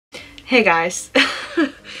Hey guys,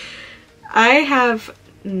 I have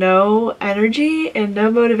no energy and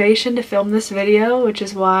no motivation to film this video, which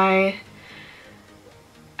is why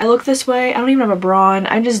I look this way. I don't even have a bra on.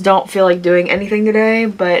 I just don't feel like doing anything today,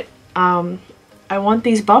 but I want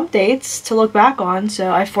these bump dates to look back on,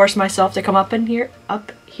 so I forced myself to come up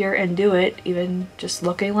here and do it, even just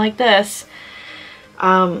looking like this.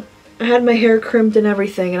 I had my hair crimped and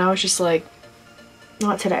everything, and I was just like,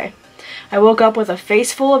 not today. I woke up with a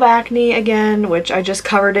face full of acne again, which I just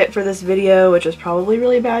covered it for this video, which was probably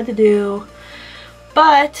really bad to do.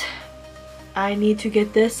 But I need to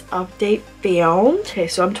get this update filmed. Okay,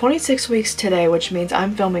 so I'm 26 weeks today, which means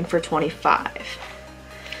I'm filming for 25.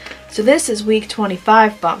 So this is week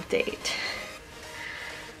 25 bump date.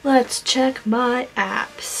 Let's check my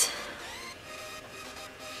apps.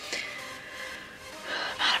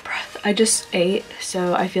 I'm out of breath. I just ate,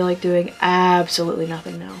 so I feel like doing absolutely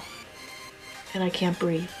nothing now. And I can't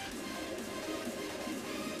breathe.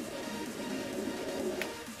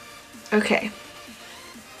 Okay.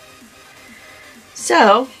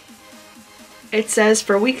 So, it says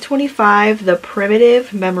for week 25, the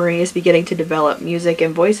primitive memory is beginning to develop. Music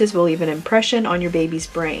and voices will leave an impression on your baby's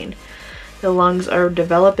brain. The lungs are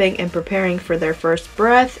developing and preparing for their first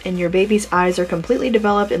breath, and your baby's eyes are completely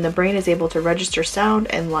developed, and the brain is able to register sound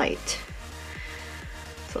and light.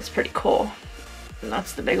 So it's pretty cool. And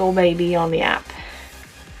that's the big old baby on the app.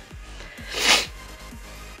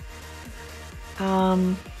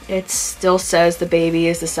 It still says the baby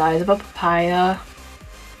is the size of a papaya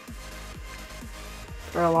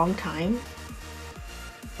for a long time.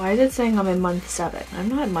 Why is it saying I'm in month 7? I'm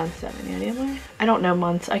not in month 7 yet, am I? I don't know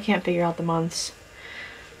months. I can't figure out the months.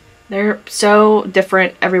 They're so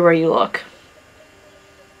different everywhere you look.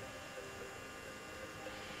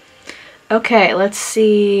 Okay, let's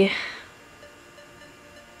see.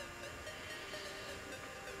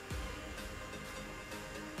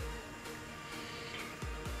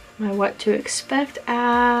 My what to expect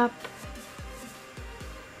app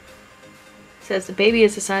says the baby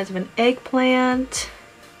is the size of an eggplant.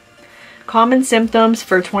 Common symptoms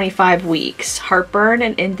for 25 weeks. Heartburn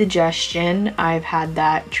and indigestion. I've had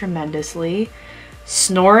that tremendously.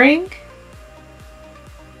 Snoring.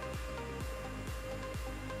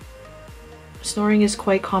 Snoring is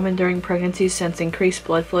quite common during pregnancy since increased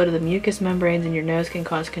blood flow to the mucous membranes in your nose can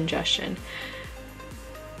cause congestion.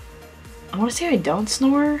 I want to say I don't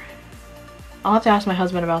snore. I'll have to ask my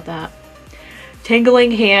husband about that.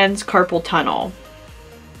 Tingling hands, carpal tunnel.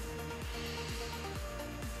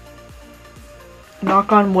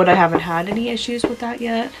 Knock on wood, I haven't had any issues with that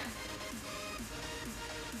yet.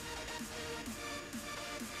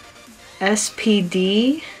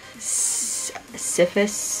 SPD,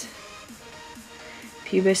 syphilis,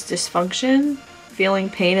 pubis dysfunction, feeling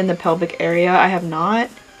pain in the pelvic area. I have not.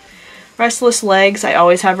 Restless legs. I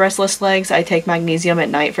always have restless legs. I take magnesium at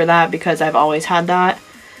night for that because I've always had that.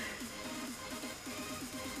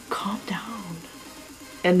 Calm down.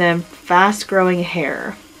 And then fast growing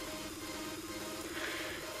hair.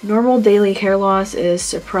 Normal daily hair loss is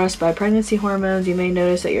suppressed by pregnancy hormones. You may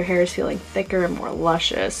notice that your hair is feeling thicker and more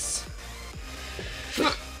luscious.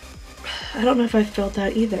 I don't know if I felt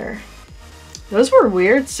that either. Those were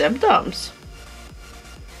weird symptoms.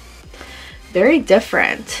 Very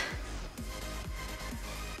different.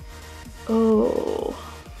 Oh,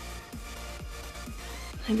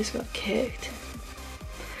 I just got kicked.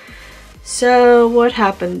 So what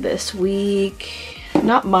happened this week?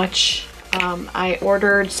 Not much. I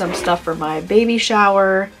ordered some stuff for my baby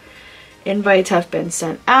shower. Invites have been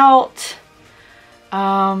sent out.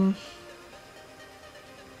 I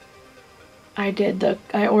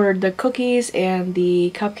ordered the cookies and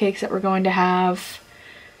the cupcakes that we're going to have.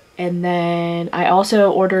 And then I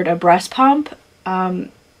also ordered a breast pump.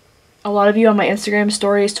 A lot of you on my Instagram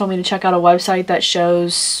stories told me to check out a website that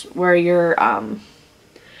shows where you're,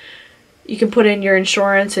 you can put in your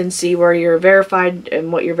insurance and see where you're verified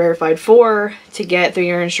and what you're verified for to get through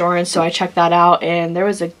your insurance. So I checked that out, and there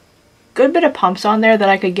was a good bit of pumps on there that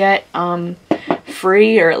I could get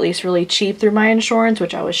free, or at least really cheap through my insurance,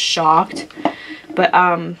 which I was shocked, but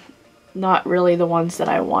not really the ones that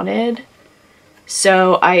I wanted.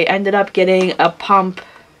 So I ended up getting a pump.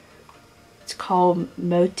 It's called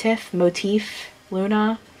Motif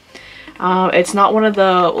Luna. It's not one of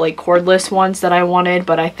the like cordless ones that I wanted,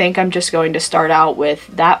 but I think I'm just going to start out with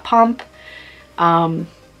that pump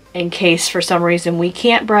in case for some reason we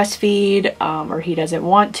can't breastfeed or he doesn't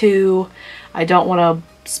want to. I don't want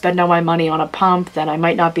to spend all my money on a pump that I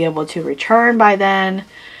might not be able to return by then.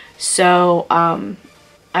 So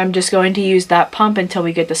I'm just going to use that pump until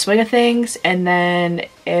we get the swing of things, and then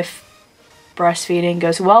if breastfeeding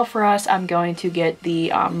goes well for us, I'm going to get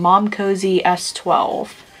the Mom Cozy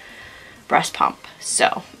S12 breast pump.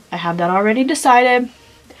 So I have that already decided.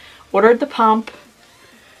 Ordered the pump.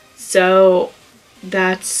 So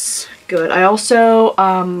that's good. I also,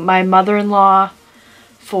 my mother-in-law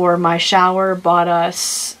for my shower bought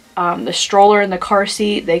us the stroller and the car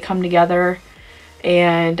seat. They come together.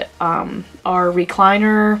 And our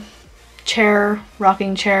recliner chair,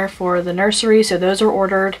 rocking chair for the nursery. So those are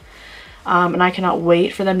ordered. And I cannot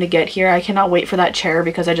wait for them to get here. I cannot wait for that chair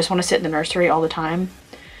because I just want to sit in the nursery all the time.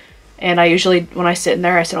 And I usually, when I sit in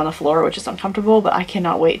there, I sit on the floor, which is uncomfortable, but I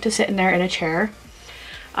cannot wait to sit in there in a chair.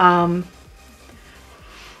 I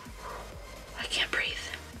can't breathe.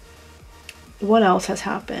 What else has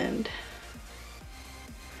happened?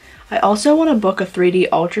 I also want to book a 3D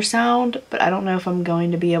ultrasound, but I don't know if I'm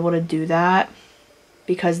going to be able to do that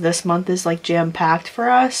because this month is like jam-packed for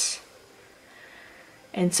us.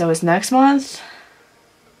 And so is next month.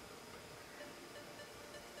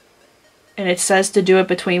 And it says to do it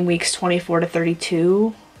between weeks 24 to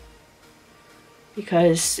 32.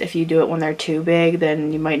 Because if you do it when they're too big,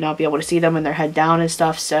 then you might not be able to see them when they're head down and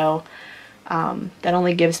stuff. So that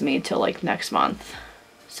only gives me till like next month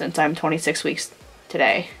since I'm 26 weeks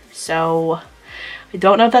today. So I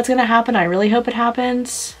don't know if that's gonna happen. I really hope it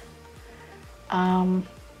happens.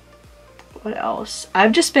 What else?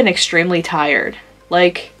 I've just been extremely tired.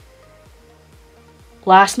 Like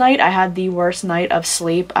last night I had the worst night of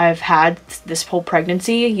sleep I've had this whole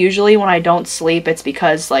pregnancy. Usually when I don't sleep it's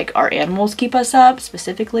because like our animals keep us up,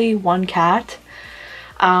 specifically one cat.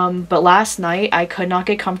 But last night I could not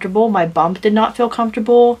get comfortable. My bump did not feel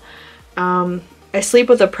comfortable. I sleep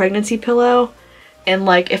with a pregnancy pillow. And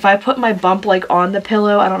like if I put my bump like on the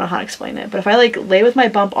pillow, I don't know how to explain it, but if I like lay with my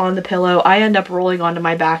bump on the pillow, I end up rolling onto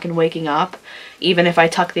my back and waking up, even if I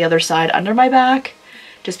tuck the other side under my back,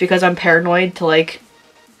 just because I'm paranoid to like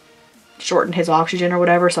shorten his oxygen or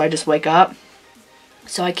whatever, so I just wake up.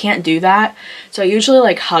 So I can't do that. So I usually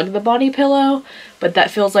like hug the body pillow, but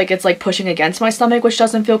that feels like it's like pushing against my stomach, which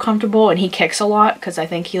doesn't feel comfortable, and he kicks a lot because I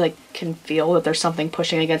think he like can feel that there's something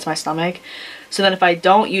pushing against my stomach. So then if I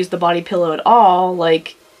don't use the body pillow at all,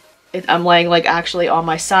 like I'm laying like actually on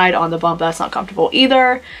my side on the bump, that's not comfortable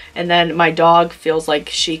either. And then my dog feels like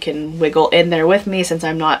she can wiggle in there with me since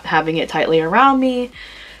I'm not having it tightly around me.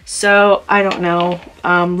 So I don't know.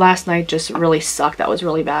 Last night just really sucked. That was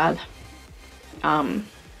really bad.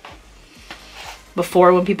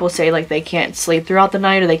 Before when people say like they can't sleep throughout the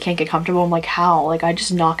night or they can't get comfortable, I'm like, how? Like I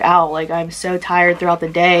just knock out. Like I'm so tired throughout the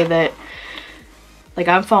day that like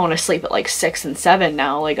I'm falling asleep at like 6 and 7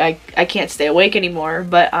 now. Like I can't stay awake anymore.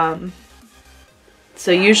 But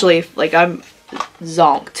so usually like I'm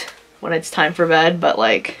zonked when it's time for bed, but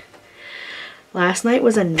like last night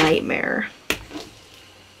was a nightmare.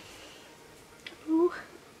 Ooh.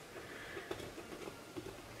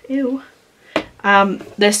 Ew.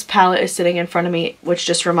 This palette is sitting in front of me, which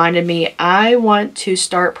just reminded me I want to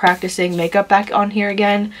start practicing makeup back on here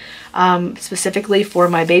again, specifically for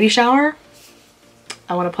my baby shower.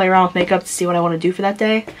 I want to play around with makeup to see what I want to do for that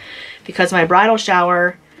day, because my bridal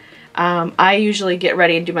shower, I usually get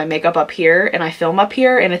ready and do my makeup up here and I film up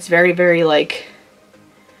here, and it's very, very like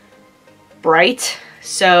bright.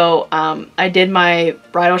 So I did my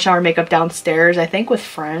bridal shower makeup downstairs, I think with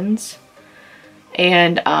friends,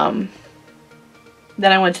 and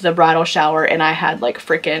then I went to the bridal shower and I had like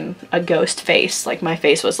freaking a ghost face. Like my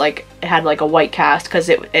face was like, it had like a white cast because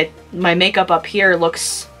my makeup up here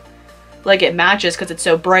looks like it matches because it's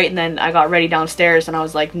so bright. And then I got ready downstairs and I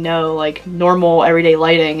was like, no, like normal everyday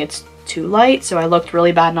lighting, it's too light. So I looked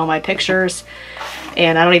really bad in all my pictures,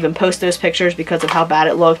 and I don't even post those pictures because of how bad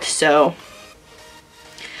it looked. So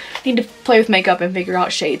I need to play with makeup and figure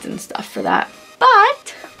out shades and stuff for that.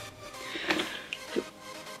 But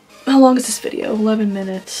how long is this video? 11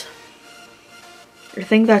 minutes. I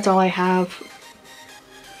think that's all I have.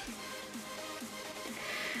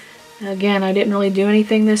 Again, I didn't really do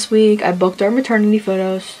anything this week. I booked our maternity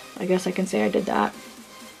photos. I guess I can say I did that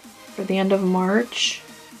for the end of March.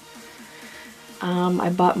 I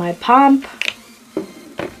bought my pump.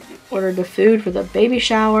 Ordered the food for the baby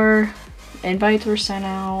shower. Invites were sent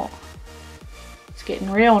out. It's getting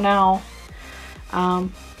real now.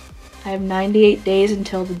 I have 98 days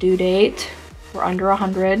until the due date. We're under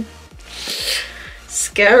 100.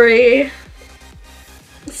 Scary.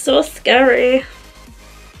 So scary.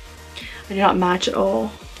 I do not match at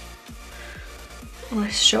all.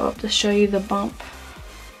 Let's show up to show you the bump.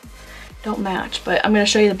 Don't match, but I'm going to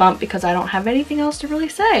show you the bump because I don't have anything else to really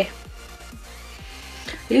say.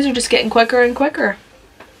 These are just getting quicker and quicker.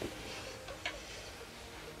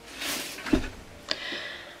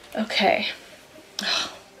 Okay,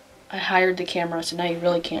 I hired the camera, so now you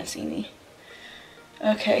really can't see me.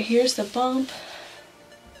 Okay, here's the bump.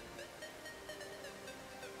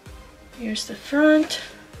 Here's the front.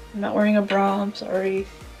 I'm not wearing a bra, I'm sorry.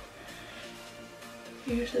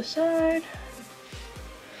 Here's the side.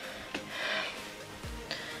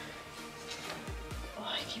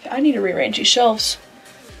 Oh, I need to rearrange these shelves.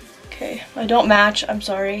 Okay, I don't match, I'm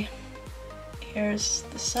sorry. Here's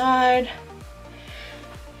the side.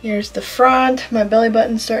 Here's the front. My belly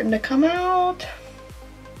button's starting to come out.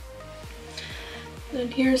 Then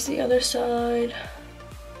here's the other side.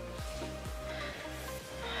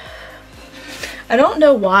 I don't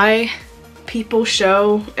know why people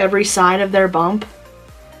show every side of their bump,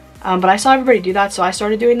 but I saw everybody do that, so I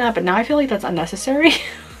started doing that, but now I feel like that's unnecessary.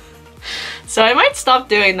 So I might stop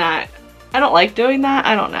doing that. I don't like doing that,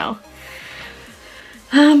 I don't know.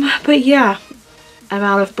 But yeah, I'm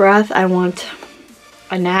out of breath. I want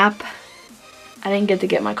a nap. I didn't get to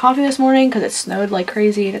get my coffee this morning because it snowed like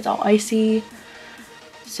crazy and it's all icy.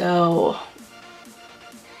 So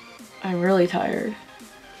I'm really tired.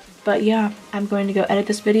 But yeah, I'm going to go edit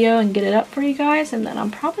this video and get it up for you guys, and then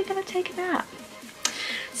I'm probably going to take a nap.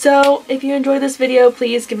 So if you enjoyed this video,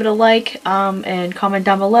 please give it a like and comment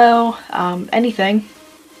down below. Anything.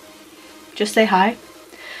 Just say hi.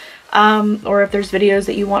 Or if there's videos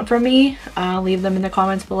that you want from me, leave them in the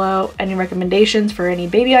comments below. Any recommendations for any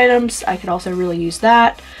baby items, I could also really use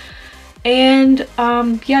that. And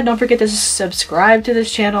yeah, don't forget to subscribe to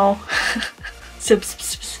this channel.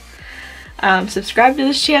 Subscribe to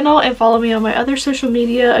this channel and follow me on my other social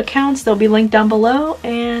media accounts. They'll be linked down below,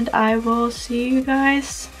 and I will see you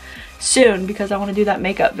guys soon because I want to do that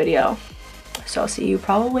makeup video. So I'll see you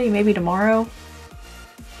probably maybe tomorrow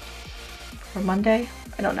or Monday.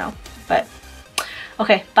 I don't know, but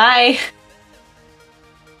okay, bye.